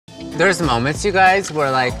There's moments, you guys, where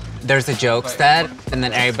like there's a joke said, and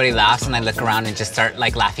then everybody laughs, and I look around and just start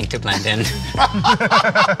like laughing to blend in.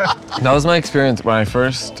 That was my experience when I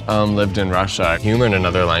first lived in Russia. Humor in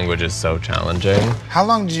another language is so challenging. How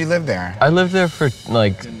long did you live there? I lived there for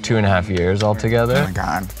like 2.5 years altogether. Oh my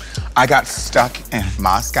God. I got stuck in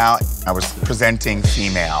Moscow. I was presenting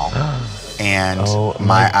female, and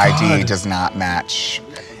my ID does not match.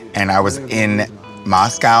 And I was in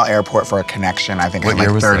Moscow airport for a connection. I think it was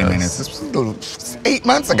like 30 minutes. This was 8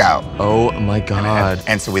 months ago. Oh my God.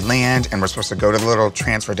 And so we land, and we're supposed to go to the little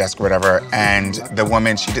transfer desk or whatever, and the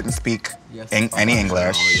woman, she didn't speak any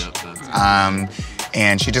English.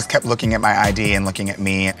 And she just kept looking at my ID and looking at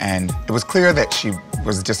me, and it was clear that she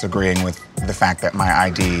was disagreeing with the fact that my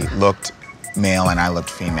ID looked male and I looked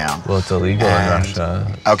female. Well, it's illegal in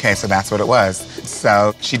Russia. Okay, so that's what it was.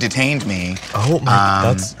 So she detained me. Oh my,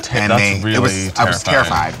 that's really terrifying. I was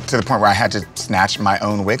terrified to the point where I had to snatch my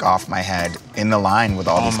own wig off my head in the line with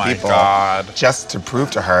all these people. Oh my God. Just to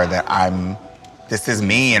prove to her that this is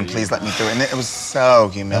me and please let me through. And it was so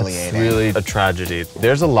humiliating. That's really a tragedy.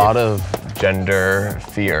 There's a lot of gender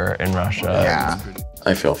fear in Russia. Yeah.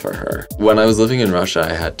 I feel for her. When I was living in Russia,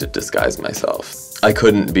 I had to disguise myself. I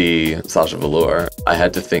couldn't be Sasha Velour. I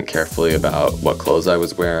had to think carefully about what clothes I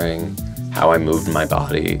was wearing, how I moved my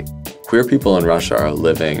body. Queer people in Russia are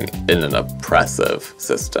living in an oppressive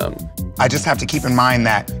system. I just have to keep in mind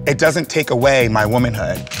that it doesn't take away my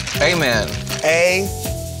womanhood. Amen. A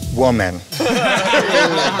woman.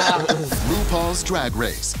 RuPaul's Drag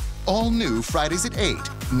Race. All new Fridays at 8,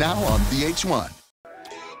 now on VH1.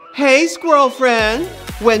 Hey, squirrel friend.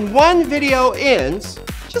 When one video ends,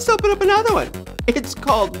 just open up another one. It's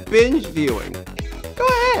called binge viewing. Go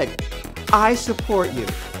ahead. I support you.